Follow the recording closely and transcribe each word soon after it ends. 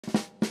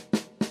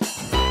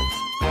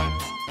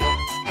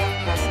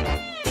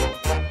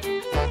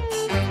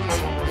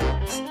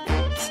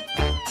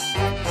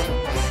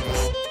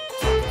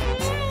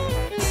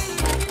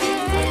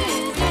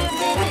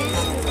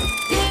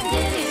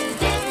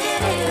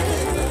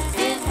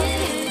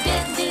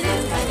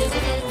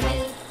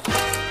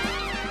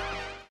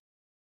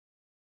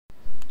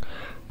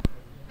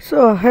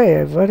So hey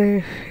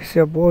everybody, it's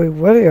your boy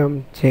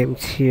William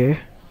James here.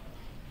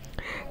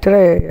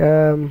 Today,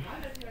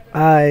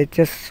 I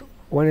just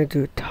wanted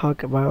to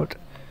talk about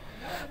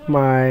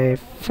my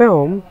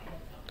film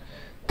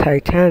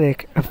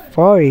Titanic, a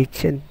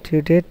voyage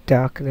into the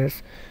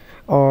darkness,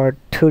 or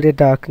to the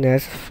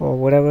darkness, for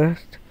whatever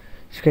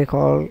you can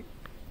call.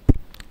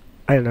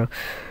 I don't know.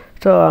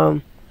 So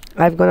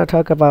I'm gonna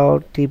talk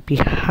about the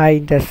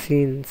behind the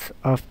scenes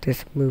of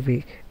this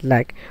movie,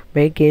 like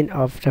making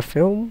of the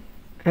film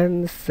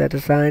and set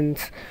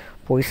designs,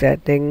 voice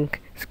acting,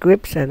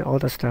 scripts, and all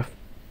the stuff.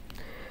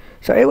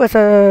 So it was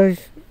a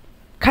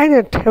kind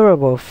of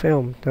terrible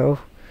film, though,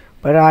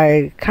 but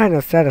I kind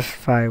of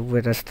satisfied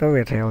with the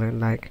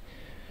storytelling. Like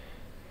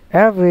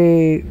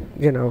every,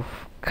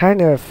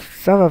 kind of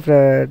some of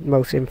the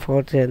most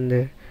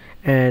important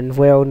and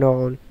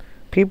well-known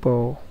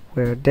people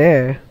were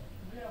there,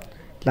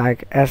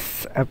 like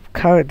as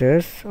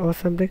characters or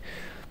something.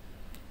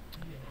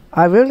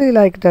 I really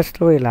like the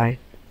storyline.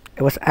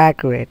 It was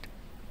accurate,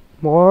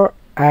 more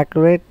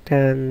accurate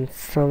than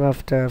some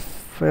of the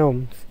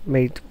films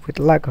made with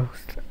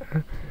Legos.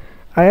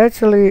 I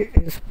actually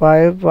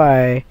inspired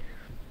by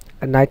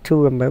A Night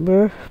to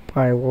Remember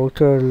by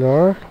Walter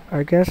Lure,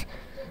 I guess.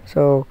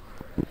 So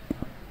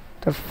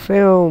the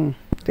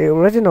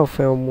original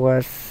film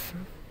was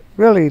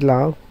really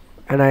long,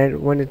 and I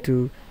wanted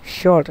to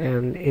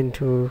shorten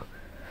into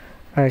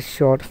a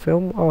short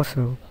film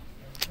also.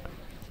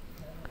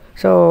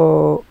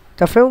 So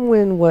the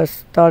filming was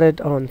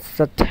started on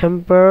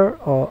September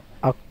or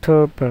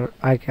October,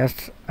 I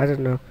guess. I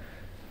don't know.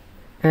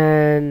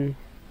 And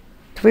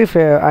to be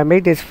fair, I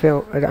made this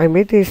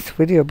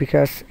video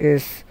because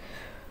it's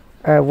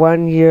a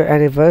 1 year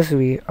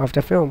anniversary of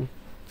the film.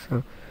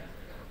 So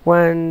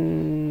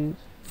when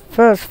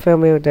first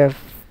filming the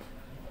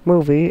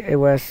movie, it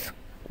was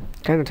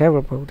kind of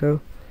terrible though.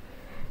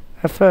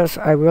 At first,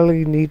 I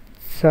really need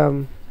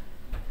some,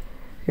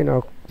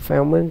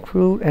 filming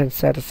crew and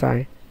set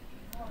aside.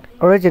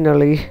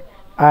 Originally,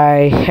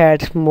 I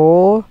had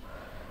more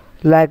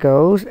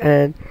Legos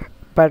and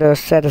better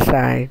set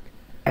aside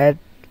at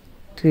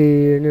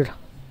the in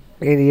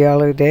the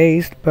early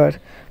days, but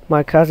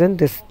my cousin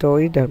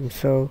destroyed them,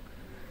 so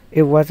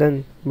it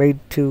wasn't made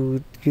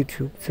to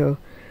YouTube. So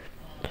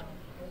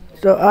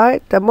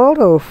the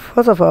model.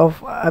 First of all,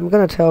 I'm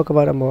gonna talk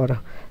about the model.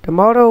 The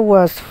model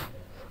was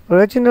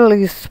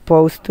originally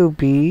supposed to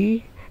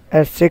be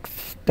a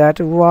 6 that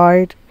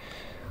wide,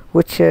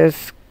 which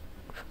is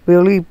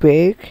really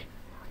big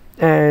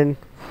and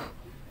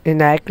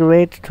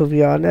inaccurate, to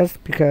be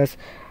honest, because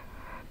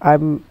I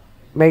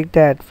made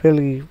that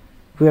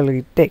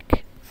really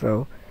thick.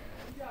 So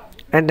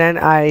and then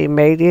I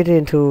made it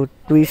into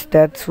 3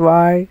 stats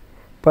wide,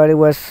 but it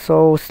was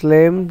so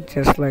slim,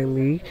 just like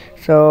me.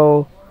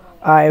 So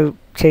I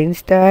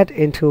changed that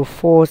into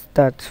 4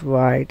 stats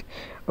wide.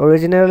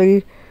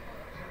 Originally,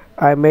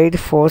 I made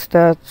 4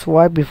 stats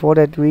wide before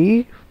the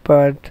 3,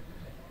 but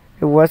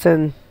it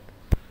wasn't,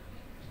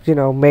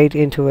 made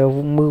into a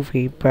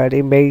movie. But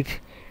it made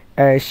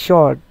a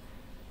short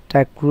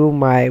that grew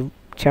my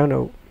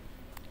channel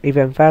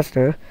even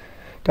faster.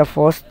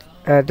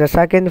 The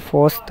second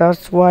 4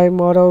 stats wide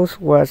models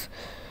was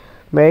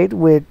made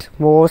with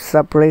more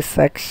separate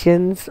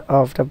sections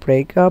of the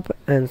breakup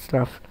and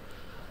stuff.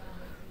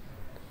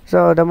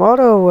 So the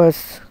model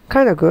was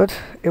kind of good.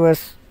 It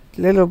was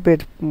a little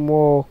bit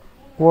more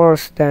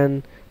worse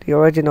than the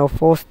original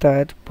 4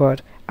 stat,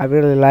 but I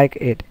really like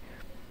it.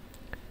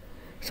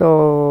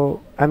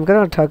 So I'm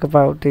gonna talk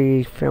about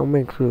the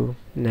filming crew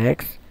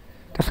next.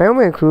 The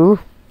filming crew,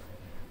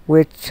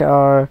 which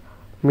are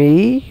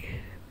me,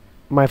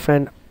 my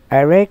friend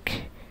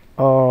Eric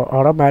or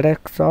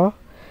Automatic Saw,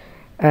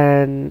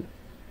 and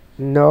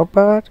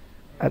Norbert.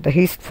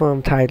 He's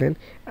from Thailand.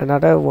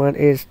 Another one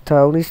is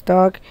Tony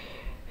Stark.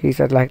 He's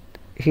a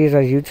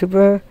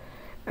YouTuber.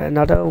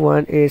 Another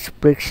one is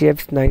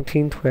Brickships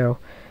 1912.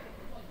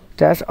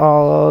 That's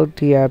all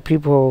the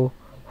people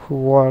who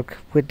work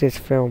with this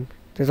film.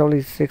 There's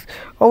only 6.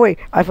 Oh wait,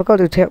 I forgot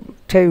to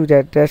tell you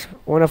that there's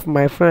one of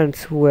my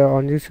friends who were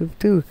on YouTube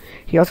too.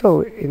 He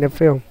also in the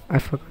film. I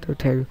forgot to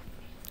tell you.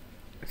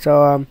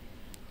 So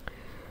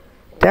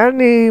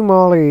Danny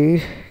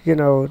Molly,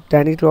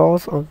 Danny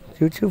Draws on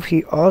YouTube.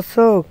 He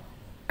also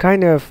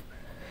kind of,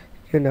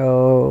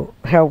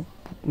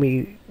 helped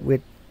me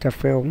with the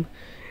film.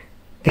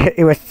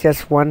 It was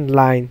just one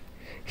line.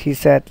 He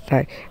said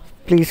like,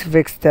 please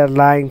fix that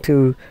line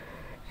to,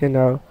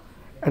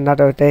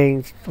 another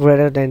thing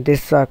rather than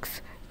this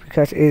sucks,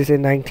 because it is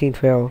in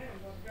 1912.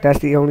 That's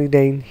the only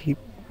thing he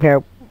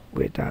helped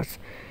with us.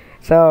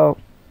 So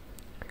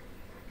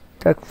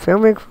the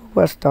filming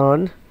was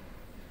done.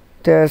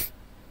 There's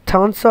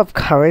tons of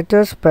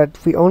characters,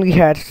 but we only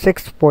had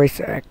 6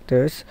 voice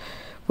actors,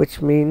 which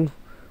means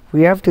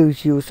we have to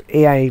use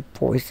AI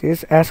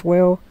voices as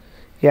well.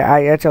 Yeah,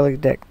 I actually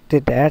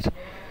did that.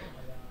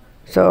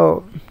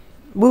 So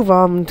move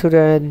on to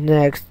the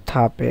next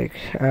topic.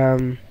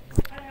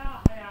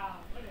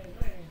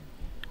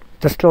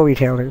 The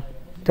storytelling.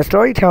 The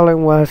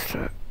storytelling was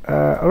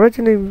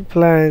originally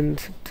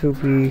planned to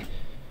be.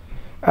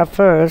 At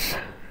first,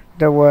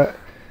 there were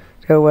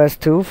there was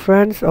two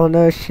friends on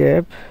a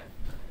ship.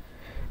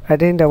 I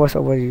think that was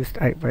overused.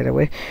 By the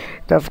way,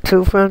 the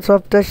two friends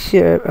of the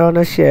ship on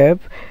a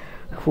ship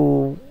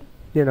who,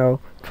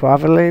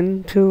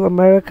 traveling to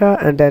America,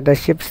 and then the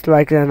ship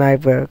strikes an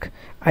iceberg.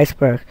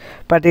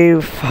 But they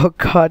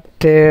forgot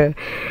their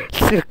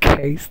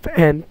suitcase,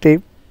 and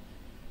they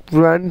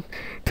run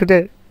to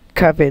the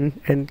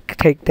cabin and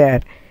take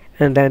that,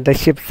 and then the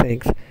ship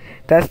sinks.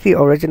 That's the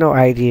original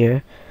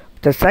idea.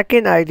 The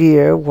second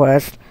idea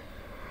was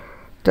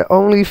the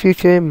only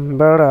featuring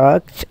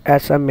Murdoch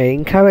as a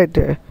main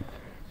character.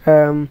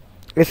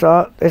 It's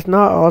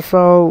not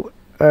also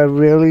a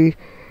really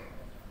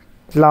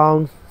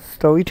long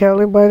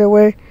storytelling, by the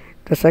way.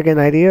 The second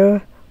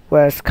idea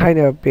was kind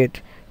of a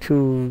bit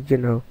too,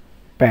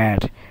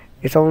 bad.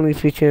 It's only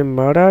featuring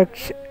Murdoch,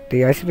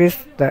 the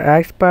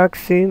iceberg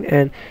scene,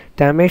 and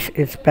damage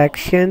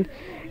inspection.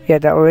 Yeah,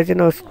 the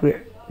original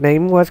script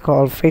name was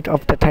called Fate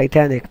of the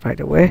Titanic, by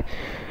the way.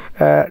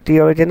 The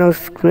original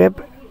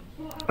script,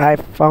 I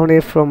found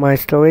it from my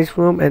storage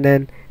room, and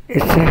then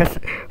it says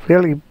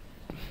really,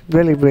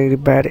 really, really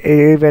bad.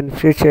 It even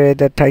featured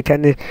the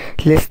Titanic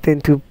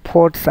listening to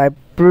port side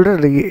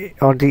brutally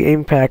on the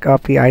impact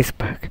of the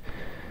iceberg.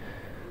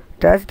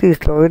 That's the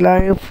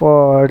storyline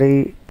for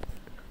the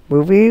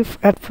movie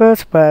at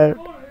first, but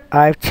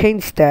I've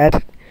changed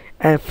that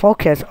and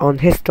focused on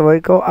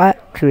historical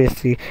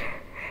accuracy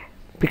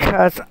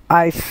because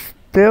I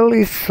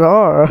still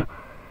saw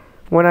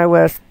when I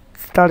was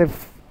started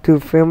to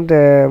film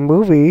the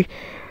movie,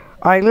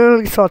 I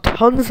literally saw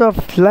tons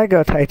of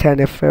Lego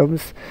Titanic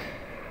films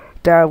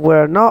that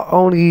were not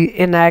only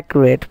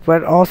inaccurate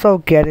but also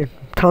getting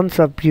tons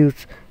of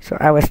views. So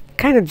I was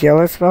kind of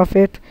jealous of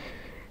it.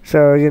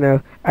 So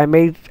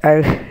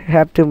I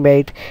have to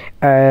make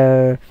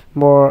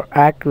more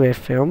accurate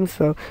films.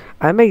 So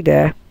I made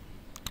that.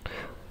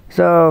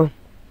 So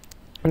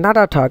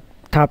another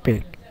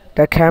topic.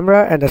 The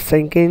camera and the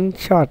sinking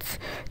shots.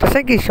 The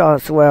sinking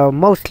shots were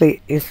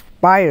mostly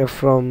inspired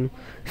from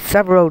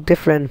several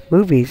different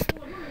movies,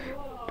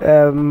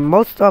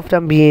 most of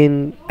them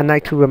being A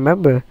Night to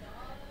Remember.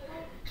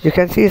 You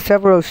can see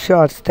several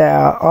shots that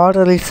are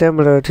utterly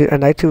similar to A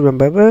Night to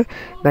Remember,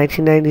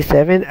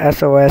 1997,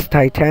 SOS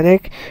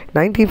Titanic,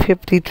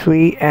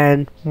 1953,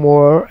 and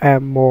more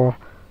and more.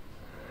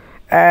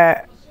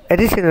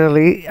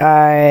 Additionally,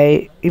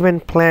 I even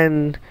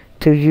planned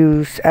to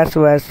use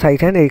SOS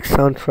Titanic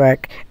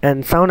soundtrack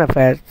and sound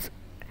effects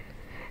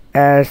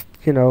as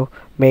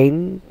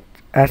main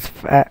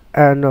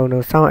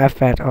sound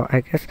effect, or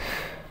I guess,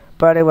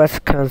 but it was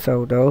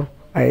cancelled though.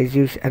 I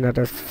used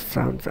another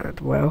sound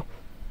as well.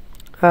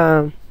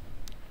 The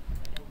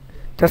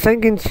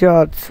sinking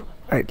shots,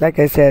 like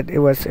I said, it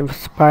was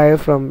inspired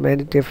from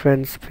many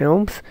different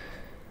films,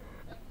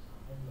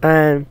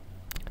 and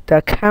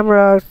the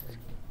cameras,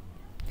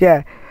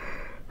 yeah,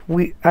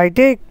 I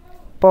did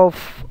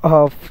both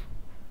of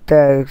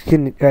the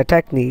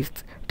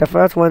techniques. The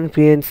first one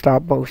being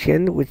stop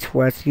motion, which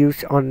was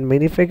used on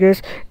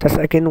minifigures. The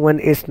second one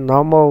is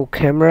normal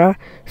camera,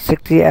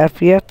 60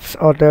 FPS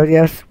or 30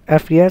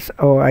 FPS,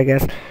 or I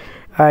guess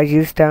I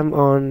used them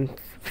on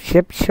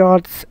ship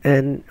shots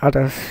and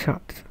other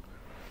shots.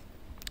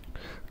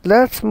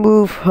 Let's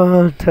move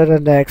on to the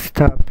next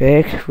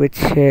topic,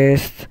 which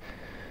is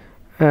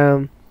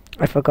I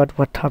forgot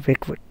what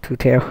topic to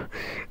tell.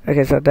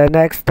 Okay, so the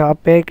next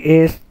topic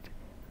is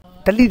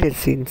deleted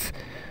scenes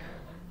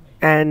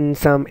and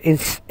some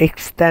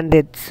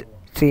extended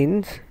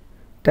scenes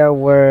that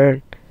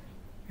were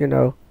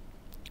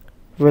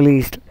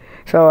released.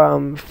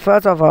 So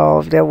first of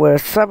all, there were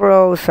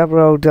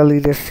several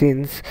deleted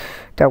scenes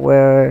that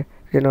were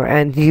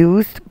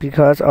unused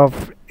because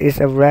of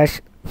it's a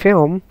rush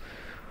film,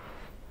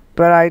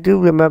 but I do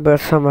remember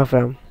some of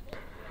them.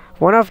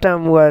 One of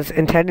them was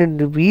intended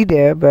to be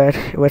there, but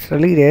it was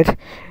deleted,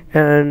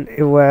 and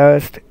it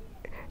was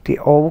the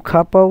old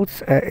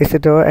couples,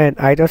 Isidore and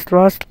Ida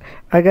Strauss,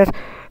 I guess,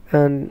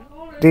 and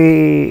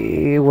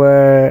they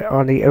were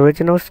on the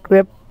original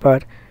script,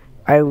 but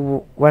I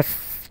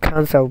was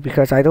cancelled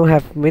because I don't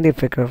have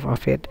minifigure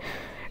of it.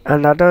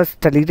 Another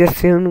deleted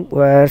scene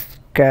was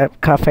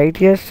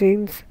Cafeteria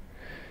scenes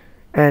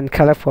and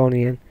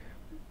Californian.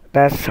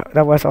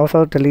 That was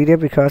also deleted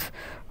because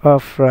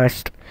of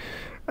rushed.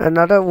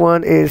 Another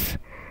one is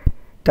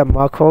the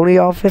Marconi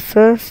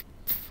officers,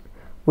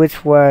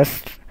 which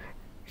was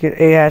it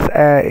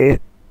has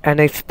an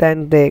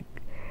extended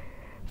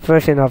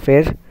version of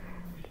it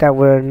that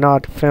were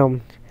not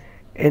filmed.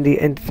 In the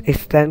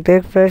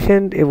extended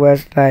version, it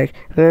was like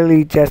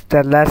really just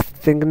the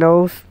last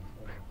signals,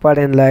 but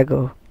in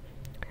Lego.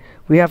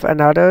 We have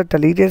another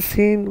deleted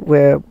scene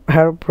where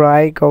Harold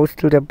Bright goes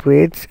to the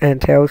bridge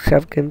and tells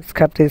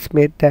Captain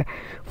Smith that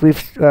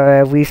we've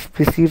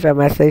received a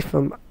message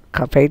from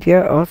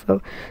Carpathia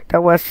also.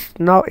 That was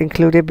not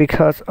included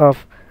because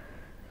of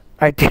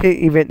I didn't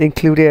even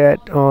include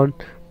it on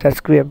the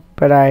script,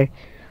 but I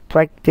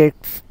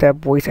practiced the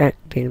voice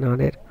acting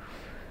on it.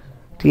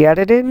 The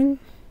editing,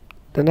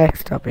 the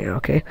next topic.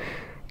 Okay,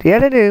 the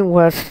editing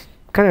was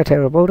kind of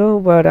terrible though,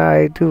 but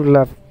I do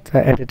love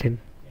the editing.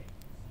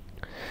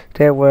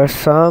 There were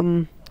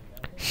some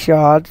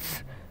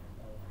shots.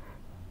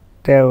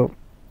 There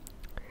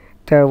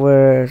there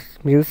was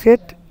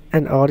music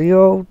and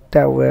audio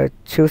that were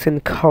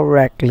chosen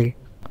correctly.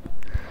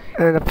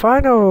 And the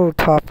final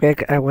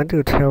topic I want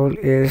to tell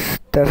is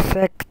the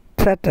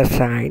set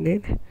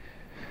designing.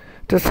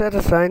 The set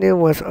designing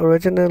was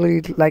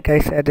originally, like I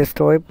said,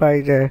 destroyed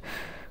by the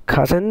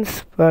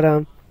cousins, but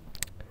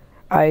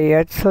I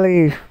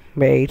actually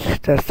made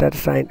the set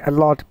design a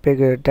lot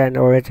bigger than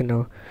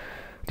original.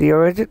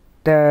 Not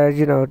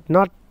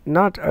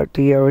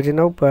the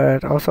original,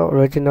 but also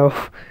original.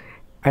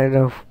 I don't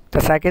know. The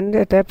second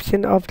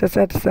adaptation of the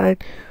set design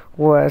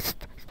was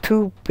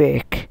too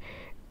big.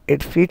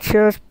 It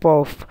features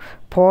both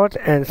port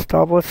and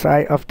starboard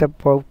side of the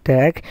boat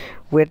deck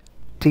with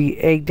the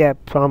A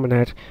deck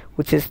promenade,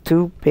 which is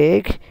too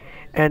big,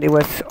 and it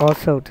was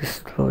also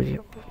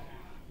destroyable.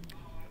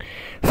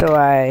 So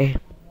I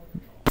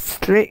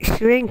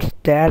shrink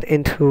that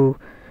into,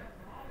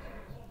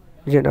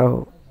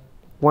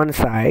 one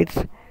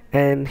side,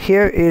 and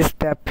here is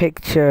the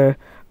picture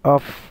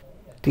of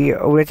the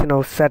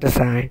original set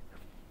design,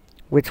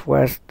 which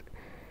was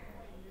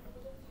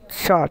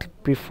shot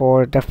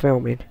before the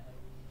filming.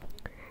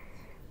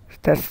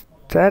 The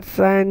set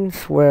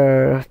designs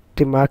were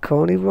the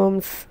Marconi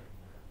rooms,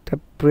 the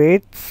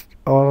bridge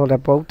or the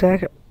boat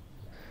deck,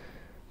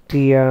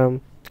 the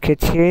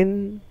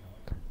kitchen,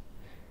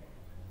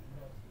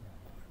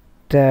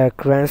 the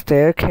grand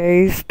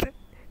staircase,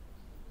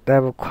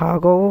 the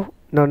cargo.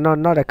 No,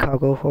 not a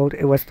cargo hold.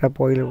 It was the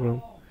boiler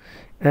room,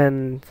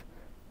 and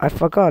I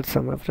forgot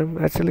some of them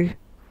actually.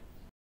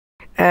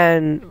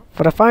 And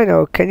for the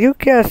final, can you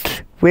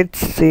guess which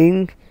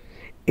scene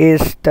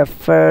is the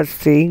first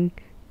scene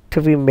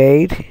to be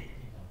made?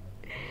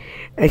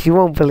 And you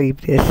won't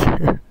believe this.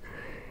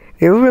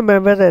 You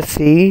remember the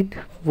scene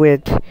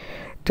with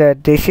the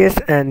dishes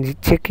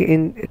and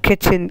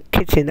kitchen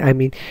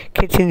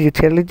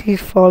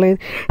utilities falling?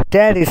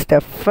 That is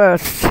the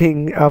first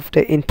scene of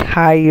the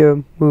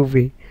entire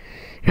movie.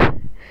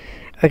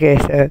 Okay,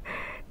 so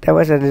that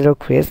was a little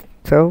quiz.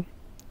 So,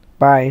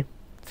 bye.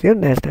 See you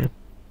next time.